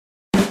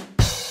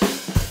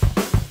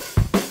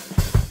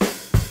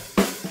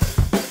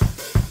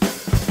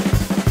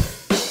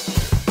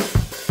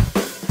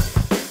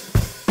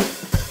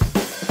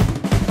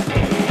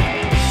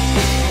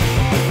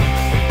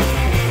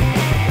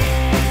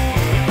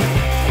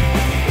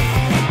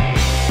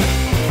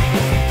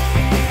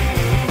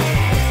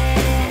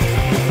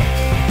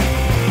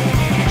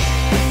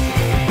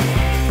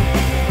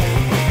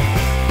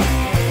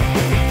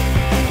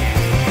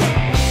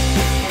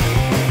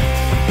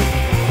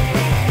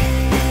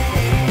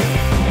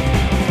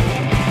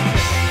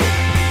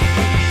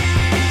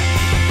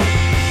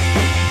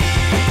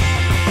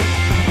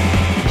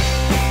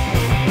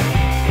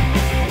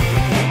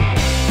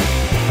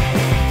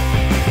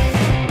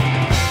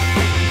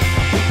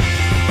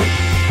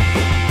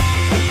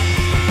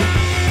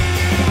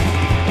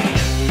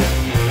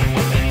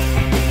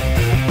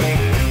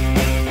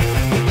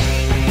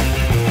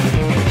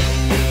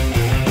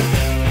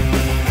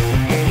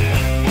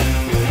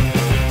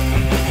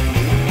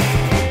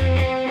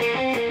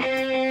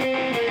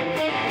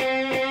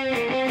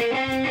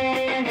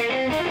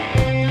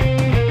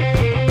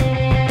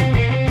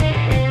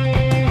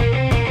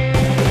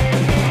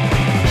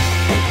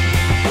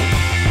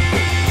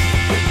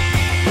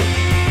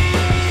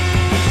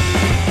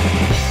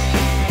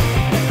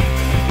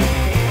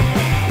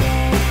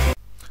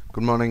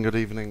morning, good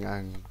evening,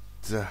 and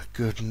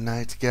good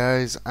night,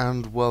 guys,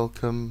 and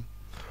welcome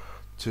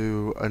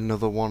to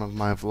another one of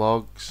my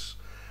vlogs.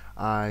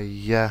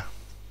 I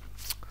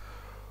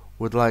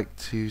would like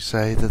to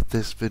say that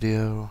this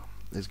video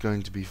is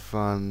going to be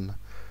fun.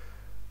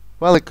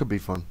 Well, it could be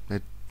fun.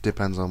 It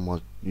depends on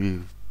what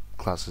you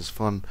class as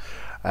fun.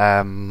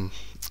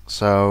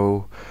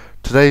 So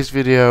today's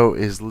video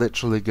is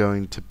literally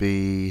going to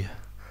be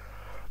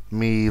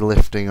me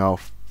lifting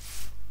off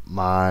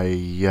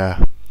my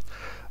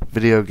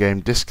video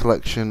game disc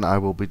collection. I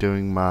will be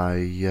doing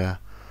my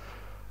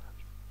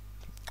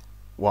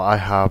what I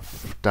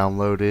have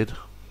downloaded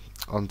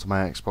onto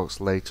my Xbox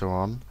later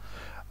on,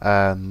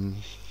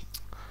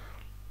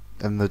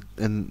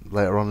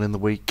 later on in the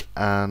week,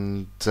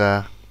 and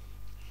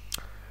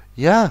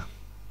yeah,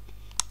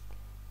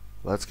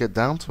 let's get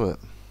down to it.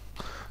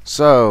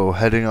 So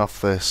heading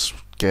off we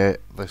start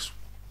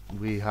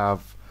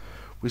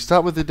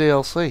with the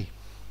DLC.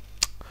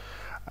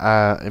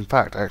 In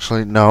fact,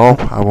 actually, no,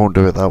 I won't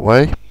do it that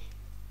way.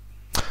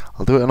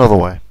 I'll do it another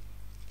way.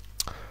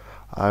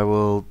 I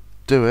will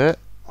do it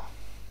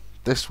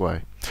this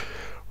way.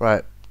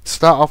 Right, to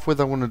start off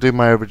with, I want to do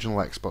my original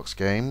Xbox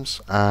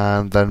games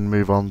and then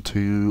move on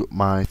to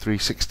my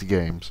 360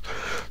 games.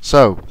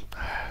 So,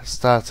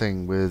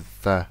 starting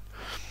with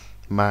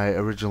my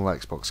original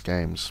Xbox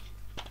games,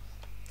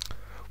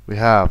 we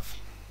have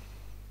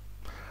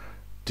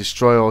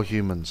Destroy All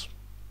Humans.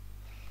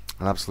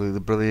 An absolutely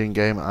brilliant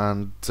game,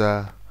 and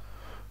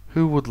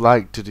who would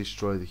like to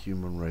destroy the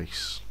human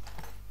race?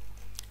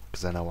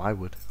 Because I know I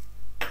would.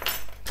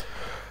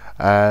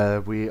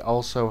 We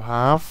also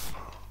have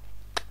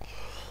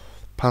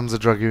Panzer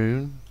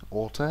Dragoon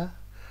Orta.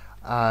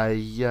 I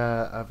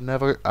have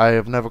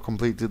never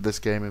completed this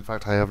game. In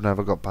fact, I have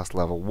never got past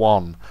level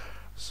 1.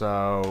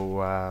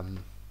 So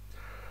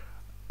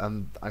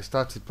and I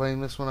started playing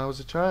this when I was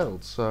a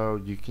child,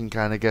 so you can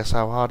kind of guess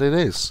how hard it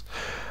is.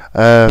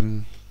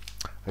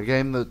 A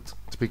game that,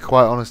 to be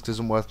quite honest,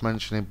 isn't worth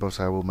mentioning, but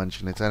I will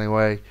mention it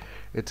anyway.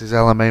 It is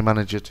LMA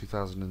Manager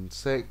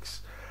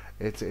 2006.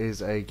 It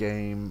is a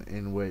game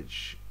in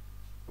which,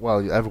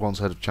 well, everyone's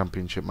heard of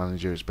Championship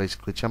Manager. It's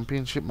basically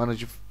Championship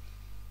Manager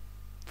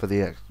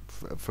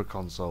for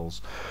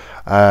consoles.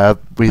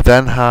 We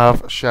then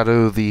have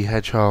Shadow the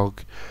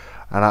Hedgehog,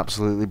 an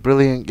absolutely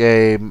brilliant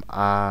game.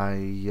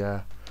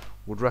 I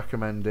would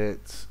recommend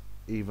it,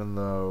 even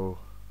though,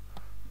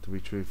 to be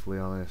truthfully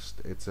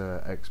honest, it's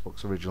a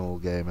Xbox original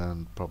game,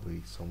 and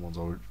probably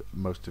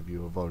most of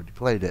you have already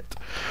played it.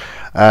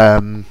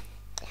 The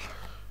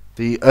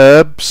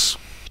Herbs,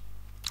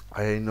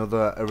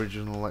 another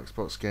original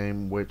Xbox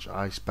game which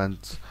I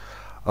spent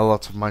a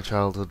lot of my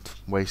childhood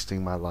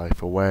wasting my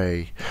life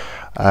away.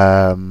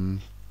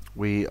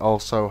 We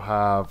also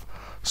have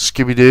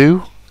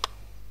Scooby-Doo,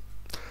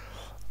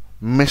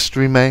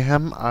 Mystery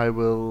Mayhem. I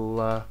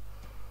will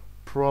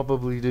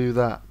probably do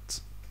that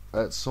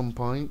at some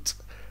point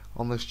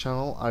on this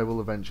channel. I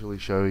will eventually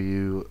show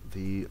you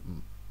the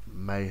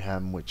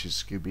Mayhem, which is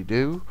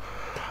Scooby-Doo.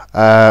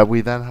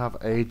 We then have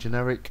a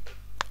generic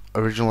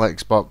original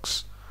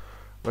Xbox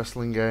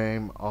wrestling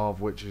game,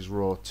 of which is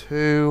Raw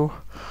 2.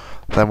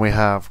 Then we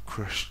have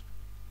Crash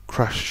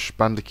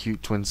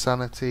Bandicoot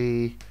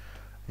Twinsanity,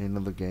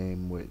 another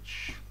game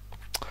which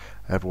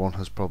everyone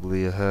has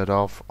probably heard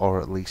of, or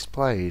at least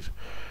played.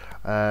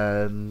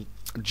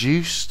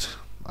 Juiced,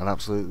 an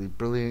absolutely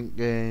brilliant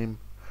game.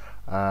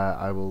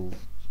 I will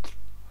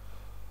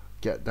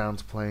get down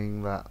to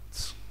playing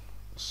that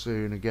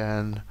soon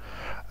again.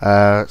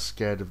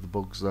 Scared of the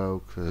bugs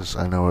though, because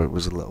I know it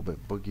was a little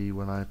bit buggy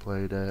when I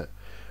played it.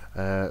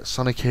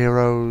 Sonic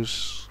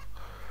Heroes,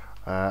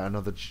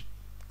 another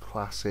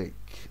classic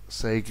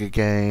Sega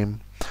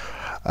game.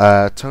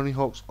 Tony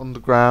Hawk's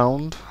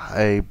Underground,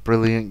 a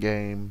brilliant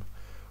game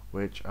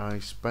which I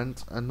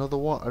spent another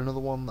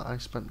one that I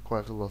spent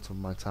quite a lot of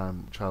my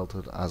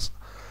childhood as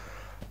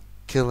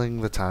killing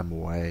the time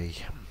away.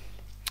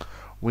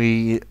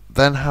 We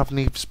then have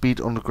Need for Speed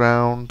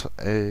Underground,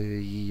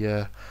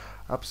 a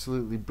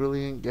absolutely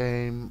brilliant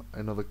game,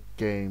 another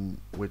game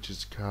which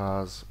is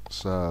cars,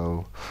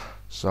 so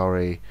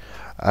sorry.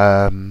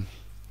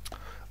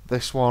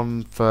 This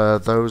one, for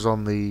those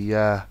on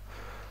the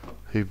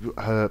who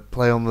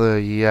play on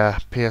the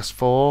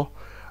PS4,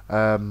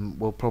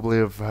 will probably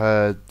have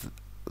heard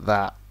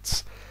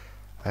that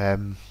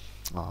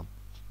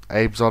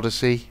Abe's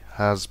Odyssey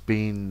has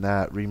been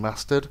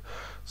remastered,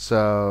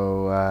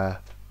 so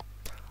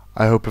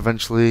I hope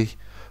eventually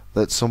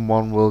that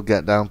someone will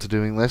get down to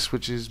doing this,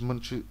 which is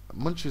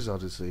Munch's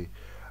Odyssey,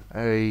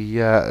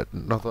 another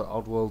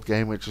Oddworld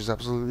game which is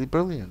absolutely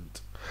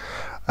brilliant.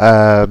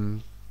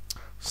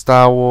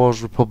 Star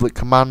Wars Republic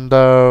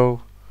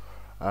Commando,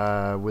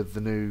 with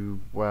the new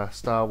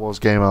Star Wars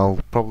game, I'll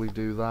probably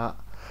do that.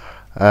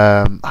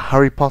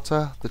 Harry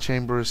Potter, The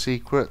Chamber of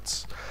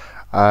Secrets,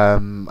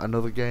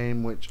 another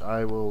game which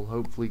I will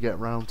hopefully get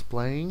round to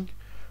playing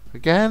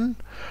again.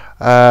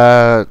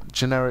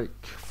 Generic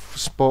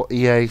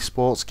EA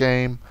sports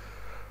game,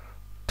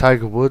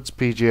 Tiger Woods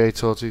PGA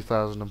Tour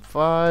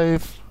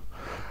 2005.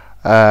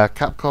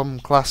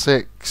 Capcom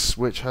Classics,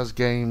 which has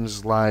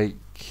games like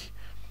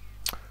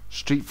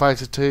Street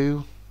Fighter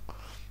 2,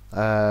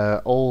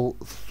 all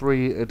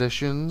 3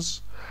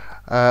 editions,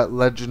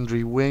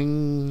 Legendary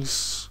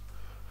Wings,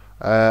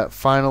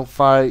 Final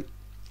Fight,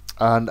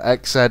 and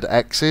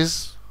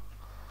XZXs.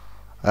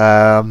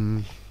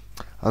 And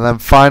then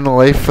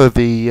finally, for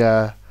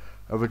the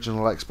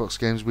original Xbox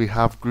games, we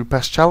have Group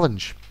S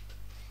Challenge,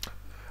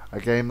 a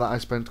game that I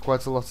spent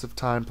quite a lot of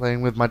time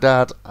playing with my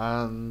dad,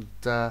 and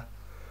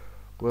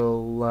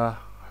will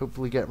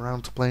hopefully get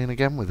around to playing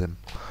again with him.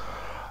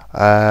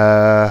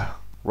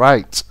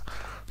 Right,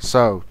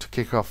 so to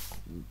kick off,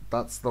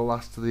 that's the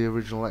last of the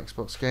original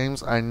Xbox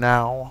games. I'm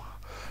now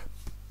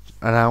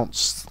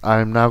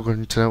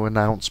going to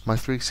announce my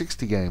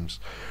 360 games.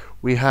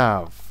 We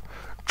have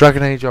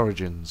Dragon Age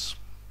Origins,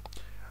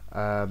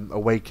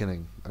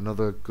 Awakening,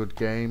 another good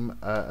game,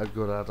 a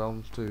good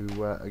add-on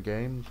to a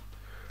game,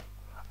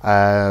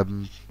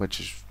 which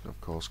is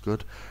of course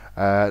good.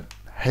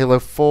 Halo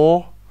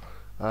 4,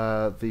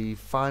 the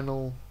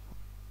final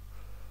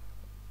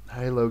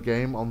Halo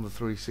game on the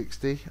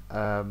 360,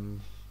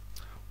 and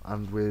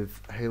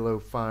with Halo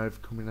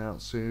 5 coming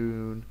out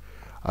soon,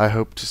 I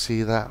hope to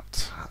see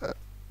that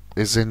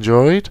is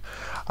enjoyed.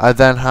 I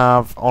then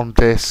have on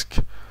disc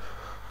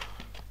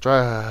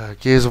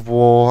Gears of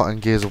War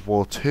and Gears of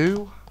War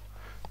 2,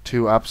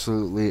 2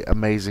 absolutely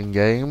amazing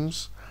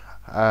games,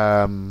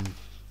 and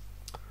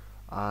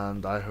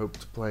I hope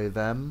to play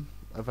them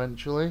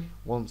eventually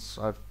once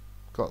I've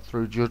got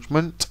through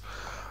Judgment.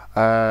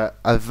 I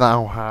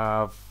now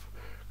have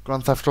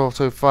Grand Theft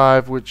Auto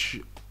 5,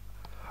 which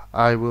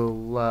I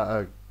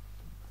will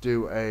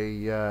do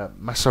a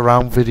mess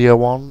around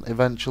video on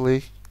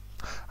eventually,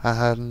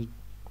 and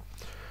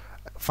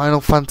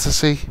Final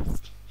Fantasy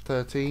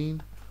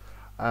 13,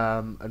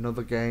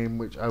 another game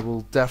which I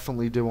will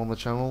definitely do on the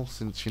channel,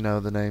 since you know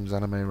the name's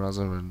Anime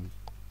Razor and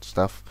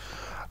stuff.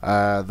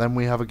 Then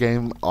we have a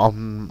game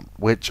on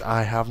which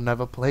I have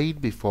never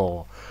played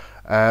before,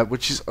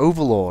 which is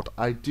Overlord.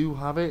 I do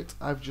have it,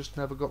 I've just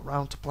never got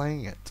round to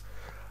playing it.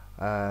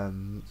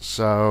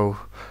 So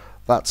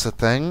that's a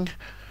thing.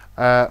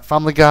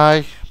 Family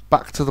Guy,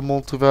 Back to the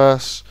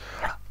Multiverse.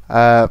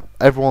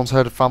 Everyone's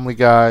heard of Family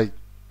Guy.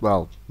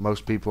 Well,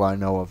 most people I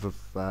know of have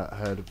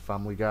heard of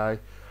Family Guy,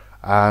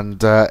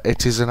 and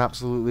it is an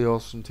absolutely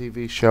awesome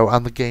TV show,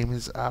 and the game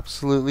is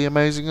absolutely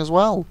amazing as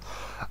well.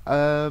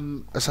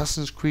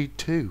 Assassin's Creed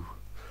 2.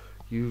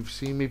 You've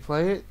seen me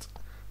play it,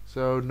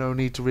 so no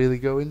need to really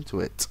go into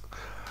it.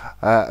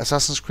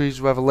 Assassin's Creed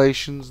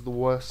Revelations, the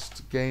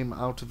worst game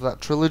out of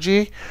that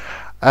trilogy.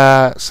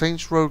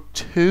 Saints Row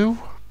 2,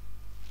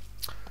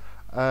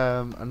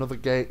 another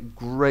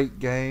great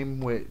game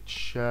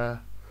which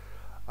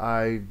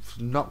I've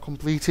not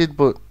completed,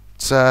 but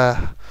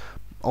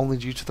only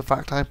due to the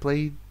fact I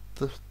played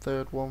the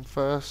third one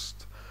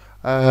first.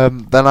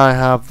 Then I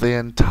have the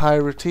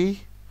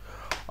entirety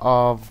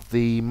of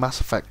the Mass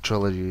Effect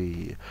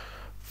trilogy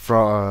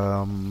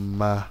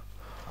from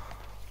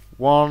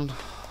 1,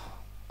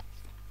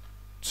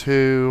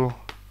 2,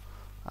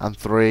 and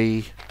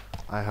 3.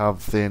 I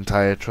have the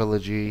entire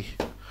trilogy.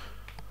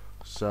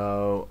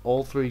 So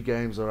all 3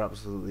 games are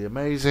absolutely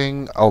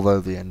amazing, although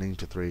the ending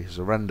to 3 is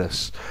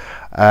horrendous.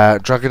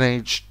 Dragon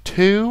Age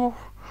 2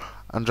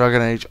 and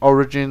Dragon Age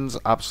Origins,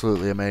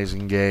 absolutely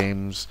amazing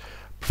games.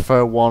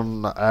 Prefer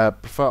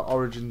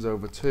Origins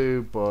over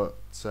 2, but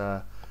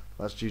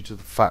that's due to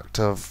the fact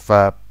of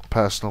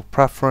personal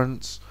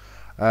preference.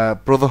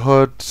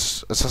 Brotherhood,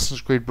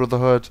 Assassin's Creed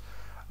Brotherhood,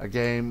 a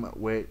game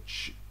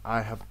which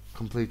I have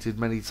completed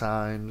many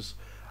times,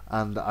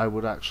 and I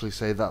would actually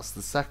say that's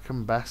the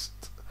second best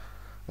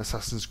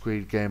Assassin's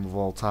Creed game of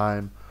all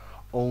time,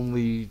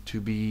 only to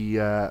be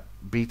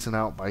beaten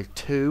out by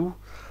 2.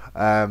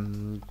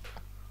 Calm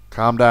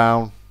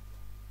down,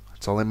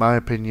 it's only my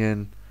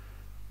opinion.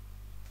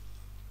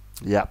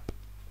 Yep,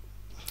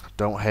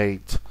 don't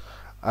hate.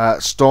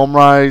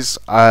 Stormrise,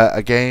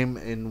 a game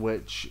in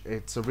which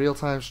it's a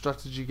real-time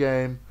strategy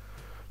game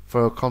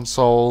for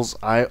consoles.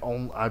 I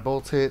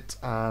bought it,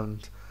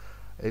 and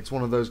it's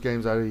one of those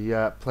games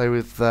I play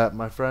with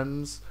my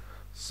friends.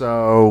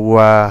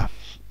 So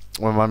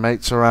when my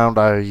mates are around,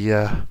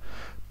 I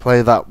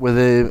play that with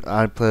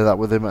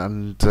him.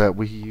 And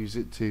we use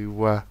it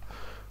to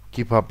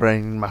keep our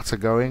brain matter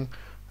going.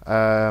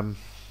 Dead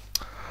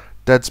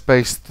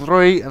Space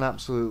 3, an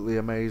absolutely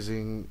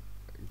amazing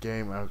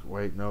game.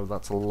 Wait, no,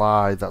 that's a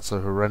lie. That's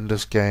a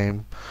horrendous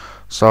game.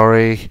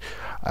 Sorry.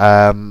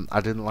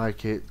 I didn't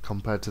like it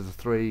compared to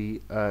the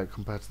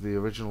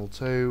original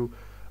 2,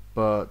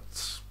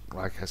 but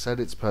like I said,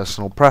 it's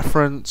personal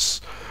preference.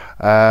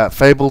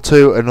 Fable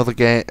 2, another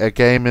a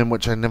game in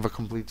which I never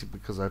completed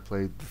because I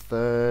played the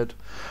third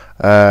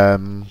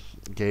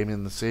game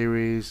in the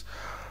series.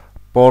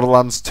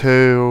 Borderlands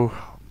 2,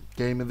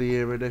 Game of the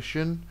Year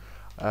edition,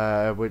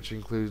 which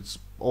includes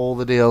all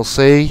the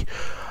DLC.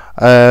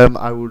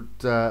 I would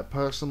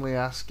personally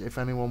ask if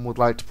anyone would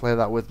like to play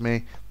that with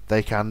me.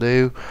 They can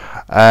do.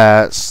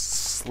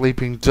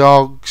 Sleeping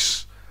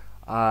Dogs,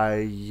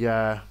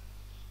 I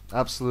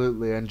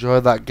absolutely enjoy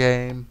that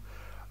game.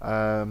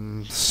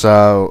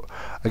 So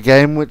a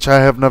game which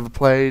I have never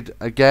played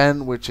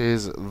again, which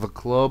is The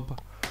Club.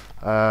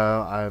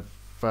 I've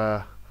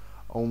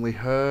only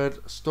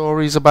heard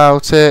stories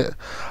about it.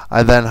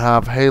 I then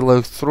have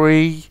Halo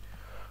 3,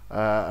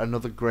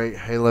 another great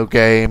Halo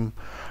game.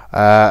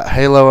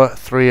 Halo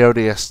 3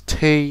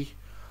 ODST,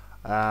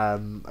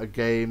 a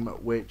game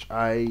which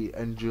I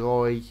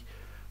enjoy,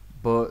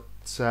 but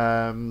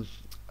a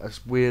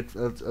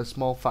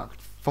small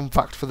fun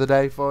fact for the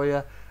day for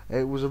you.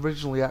 It was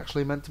originally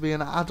actually meant to be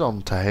an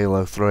add-on to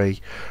Halo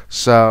 3,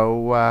 so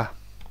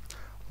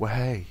well,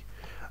 hey.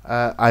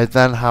 I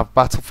then have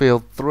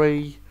Battlefield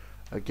 3,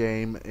 a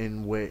game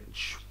in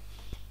which,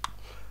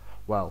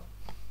 well,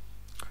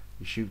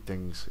 you shoot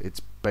things. It's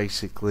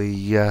basically,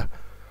 yeah,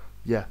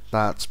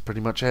 that's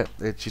pretty much it.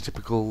 It's your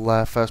typical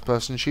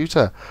first-person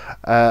shooter.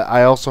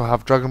 I also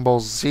have Dragon Ball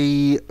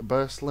Z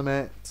Burst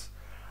Limit.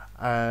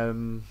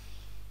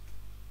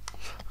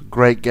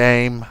 Great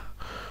game.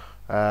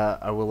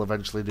 I will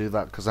eventually do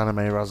that because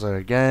Anime Raza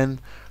again.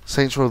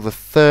 Saints Row the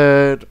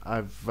Third.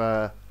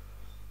 I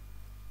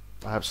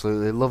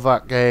absolutely love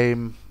that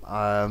game.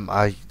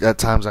 At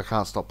times I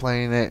can't stop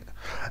playing it.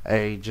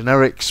 A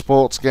generic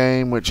sports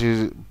game which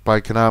is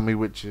by Konami,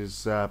 which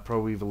is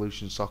Pro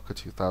Evolution Soccer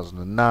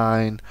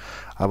 2009.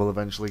 I will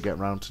eventually get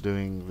around to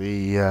doing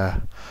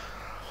the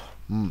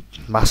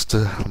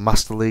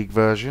Master League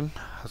version.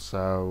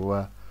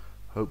 So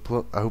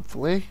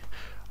hopefully.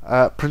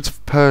 Prince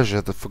of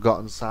Persia: The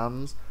Forgotten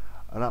Sands,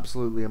 an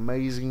absolutely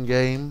amazing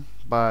game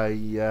by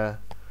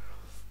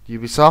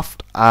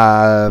Ubisoft,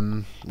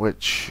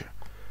 which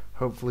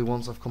hopefully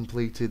once I've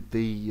completed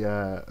the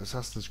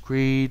Assassin's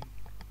Creed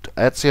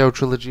Ezio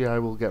trilogy I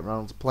will get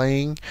round to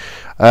playing.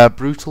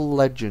 Brutal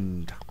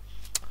Legend,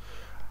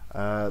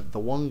 the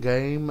one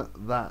game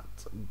that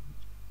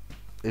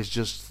is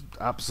just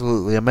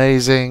absolutely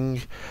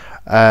amazing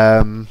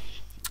to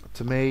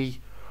me.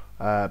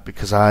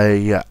 Because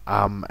I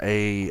am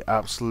a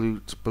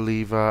absolute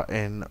believer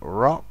in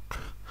rock.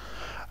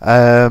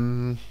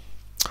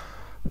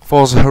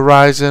 Forza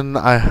Horizon.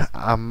 I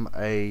am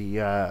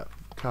a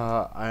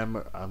car.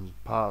 I'm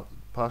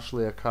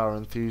partially a car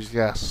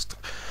enthusiast.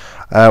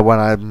 When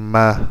I'm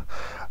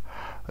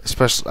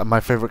especially my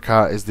favorite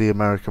car is the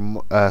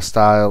American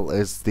style.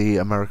 Is the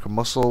American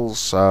Muscle.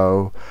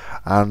 So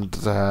and.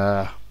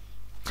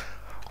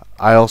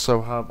 I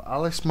also have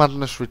Alice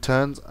Madness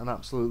Returns, an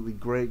absolutely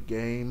great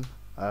game,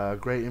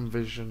 great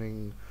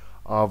envisioning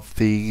of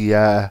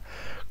the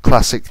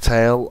classic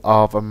tale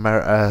of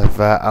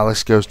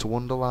Alice Goes to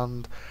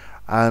Wonderland,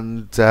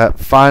 and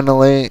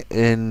finally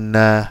in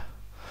the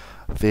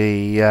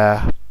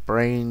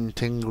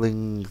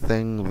brain-tingling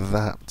thing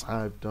that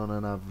I've done,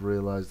 and I've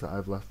realised that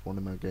I've left one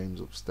of my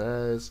games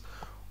upstairs.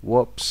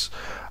 Whoops.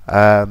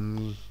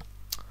 And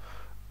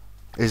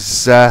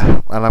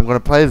I'm going to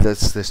play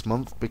this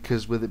month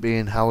because with it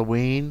being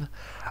Halloween,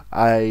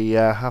 I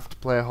have to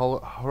play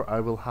I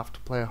will have to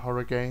play a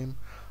horror game,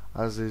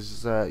 as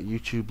is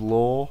YouTube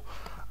law,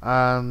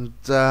 and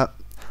that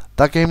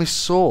game is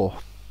Saw,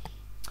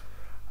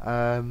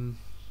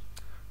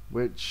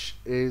 which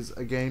is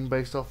a game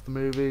based off the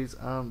movies,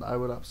 and I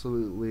would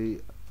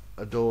absolutely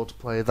adore to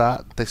play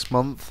that this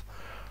month.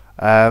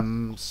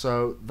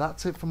 So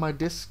that's it for my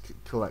disc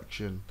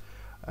collection.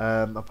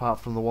 Apart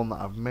from the one that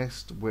I've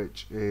missed,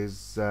 which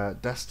is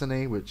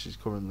Destiny, which is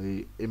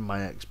currently in my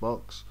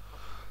Xbox.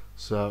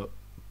 So,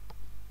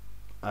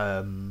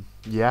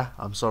 yeah,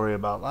 I'm sorry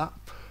about that.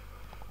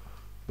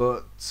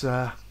 But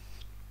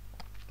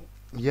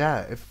yeah,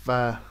 if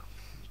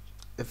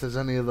there's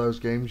any of those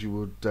games you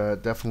would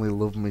definitely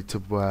love me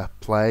to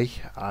play,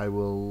 I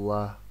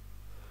will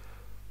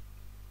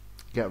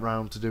get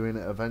round to doing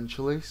it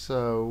eventually.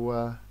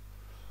 So,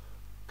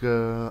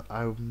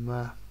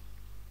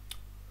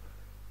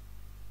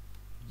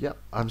 yep,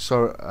 I'm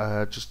sorry.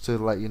 Just to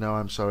let you know,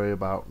 I'm sorry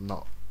about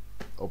not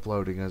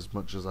uploading as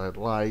much as I'd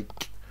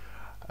like.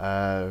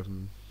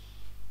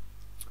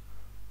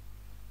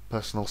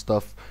 Personal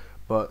stuff,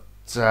 but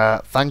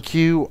thank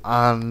you,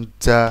 and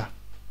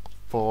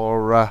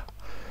for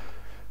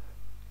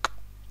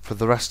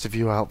the rest of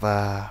you out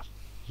there,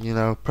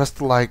 press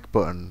the like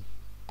button,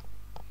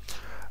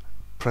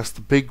 press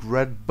the big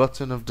red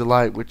button of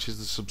delight, which is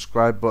the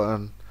subscribe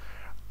button,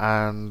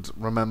 and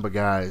remember,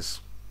 guys,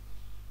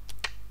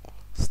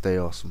 stay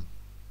awesome.